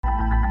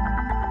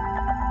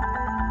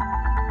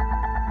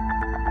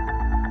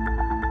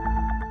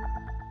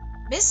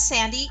Miss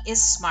Sandy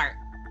is smart.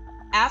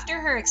 After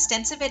her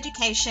extensive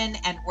education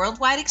and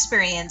worldwide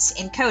experience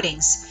in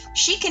coatings,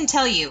 she can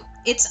tell you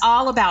it's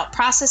all about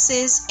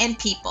processes and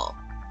people.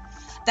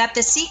 That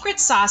the secret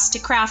sauce to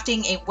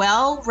crafting a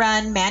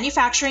well-run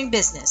manufacturing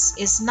business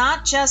is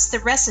not just the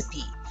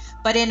recipe,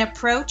 but in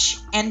approach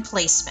and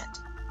placement.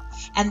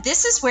 And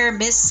this is where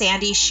Miss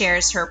Sandy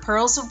shares her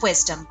pearls of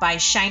wisdom by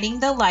shining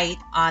the light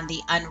on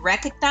the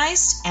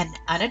unrecognized and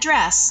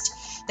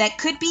unaddressed that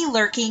could be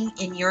lurking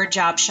in your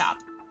job shop.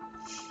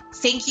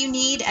 Think you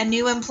need a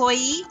new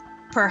employee?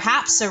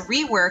 Perhaps a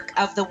rework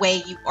of the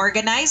way you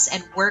organize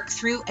and work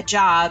through a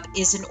job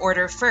is in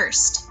order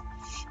first.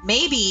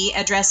 Maybe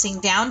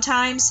addressing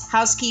downtimes,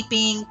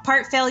 housekeeping,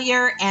 part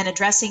failure, and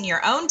addressing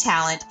your own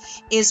talent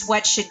is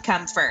what should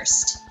come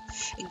first.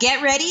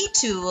 Get ready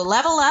to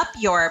level up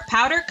your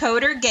powder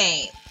coater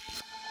game.